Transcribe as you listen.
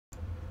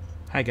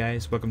Hi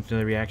guys, welcome to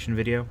another reaction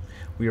video.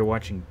 We are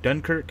watching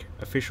Dunkirk,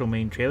 official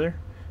main trailer.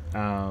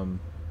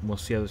 We'll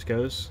see how this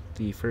goes.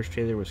 The first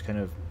trailer was kind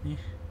of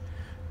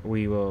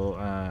we will,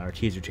 our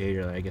teaser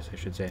trailer I guess I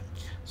should say.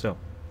 So,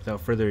 without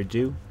further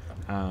ado,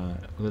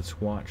 let's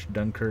watch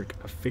Dunkirk,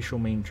 official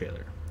main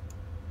trailer.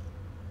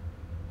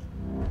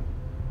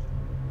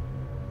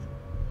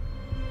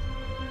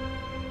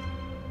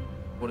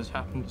 What has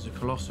happened is a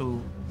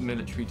colossal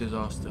military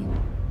disaster.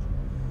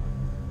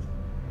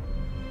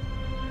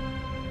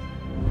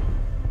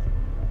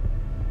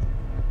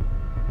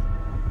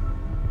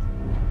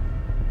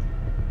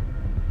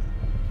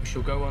 We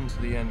shall go on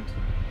to the end.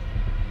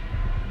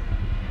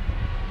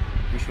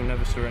 We shall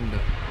never surrender.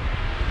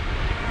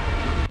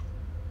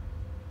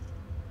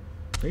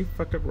 They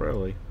fucked up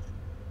royally.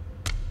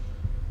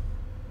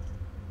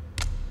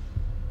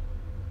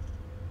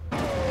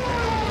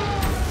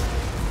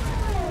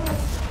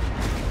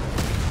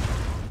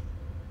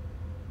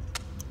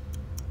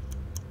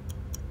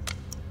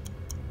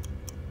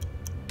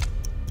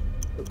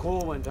 The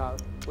call went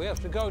out. We have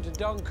to go to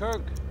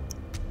Dunkirk.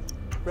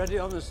 Ready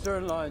on the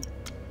stern line.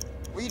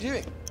 What are you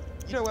doing?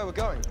 You know where we're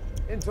going.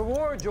 Into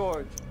war,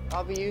 George.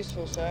 I'll be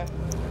useful, sir.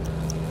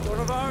 One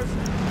of ours.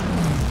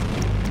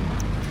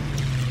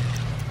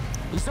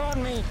 He's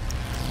on me.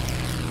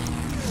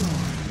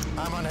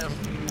 I'm on him.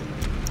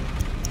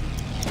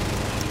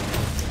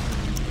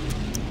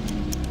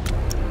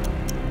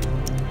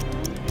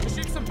 The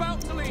ship's about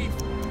to leave.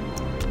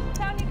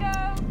 Time to go.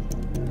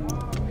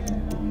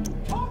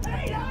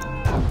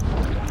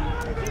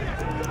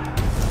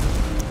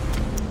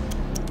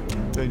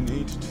 They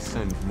need to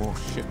send more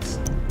ships.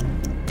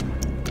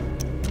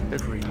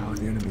 Every hour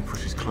the enemy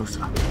pushes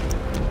closer.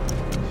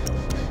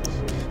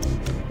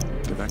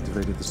 They've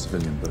activated the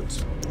civilian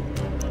boats.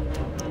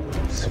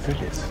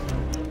 Civilians?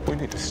 We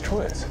need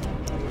destroyers.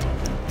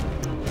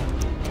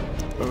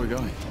 Where are we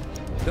going?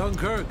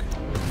 Dunkirk.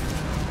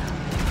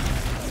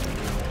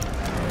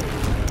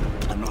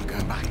 I'm not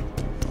going back.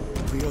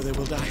 If we go, they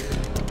will die.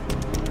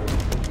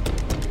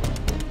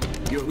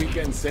 You're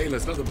weekend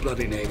sailors, not the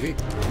bloody Navy.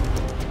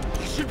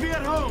 You should be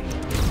at home!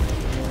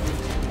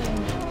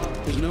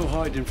 There's no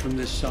hiding from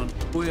this, son.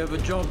 We have a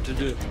job to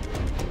do.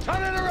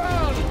 Turn it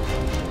around!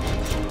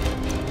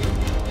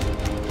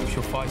 We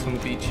shall fight on the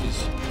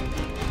beaches.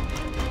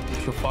 We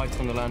shall fight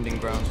on the landing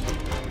grounds.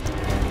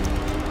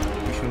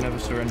 We shall never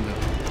surrender.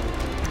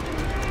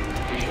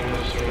 We shall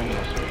never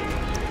surrender.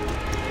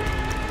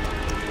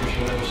 We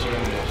shall never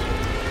surrender.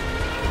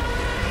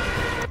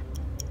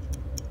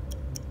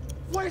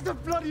 Where's the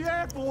bloody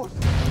Air Force?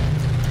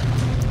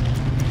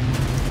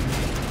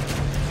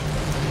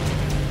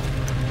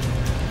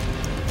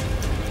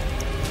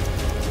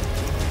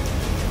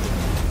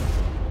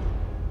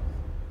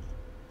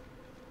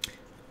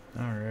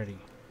 Alrighty.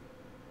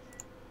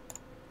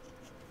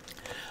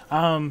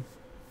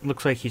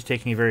 Looks like he's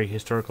taking a very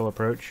historical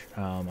approach.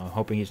 I'm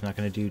hoping he's not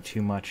going to do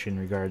too much in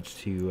regards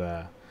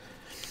to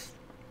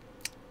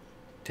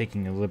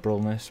taking a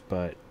liberalness,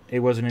 but it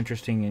was an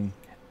interesting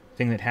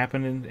thing that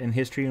happened in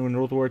history in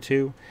World War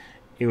II.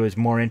 It was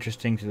more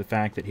interesting to the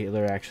fact that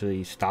Hitler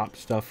actually stopped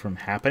stuff from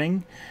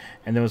happening,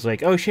 and then was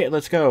like, "Oh shit,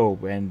 let's go!"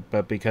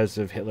 But because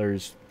of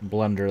Hitler's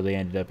blunder, they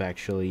ended up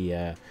actually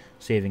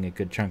saving a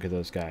good chunk of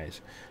those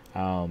guys.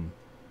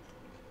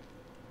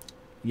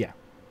 Yeah,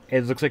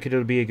 it looks like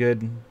it'll be a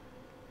good,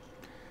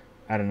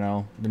 I don't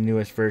know, the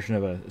newest version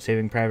of a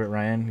Saving Private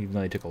Ryan, even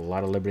though they took a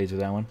lot of liberties with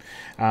that one.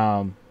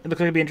 It looks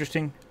like it'll be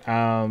interesting.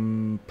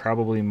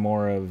 Probably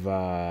more of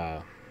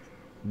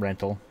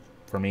rental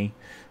for me.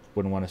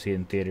 Wouldn't want to see it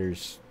in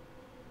theaters.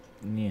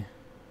 Yeah,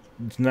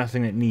 it's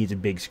nothing that needs a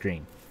big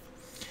screen.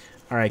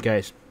 Alright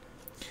guys,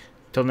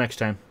 till next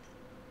time,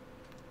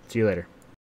 see you later.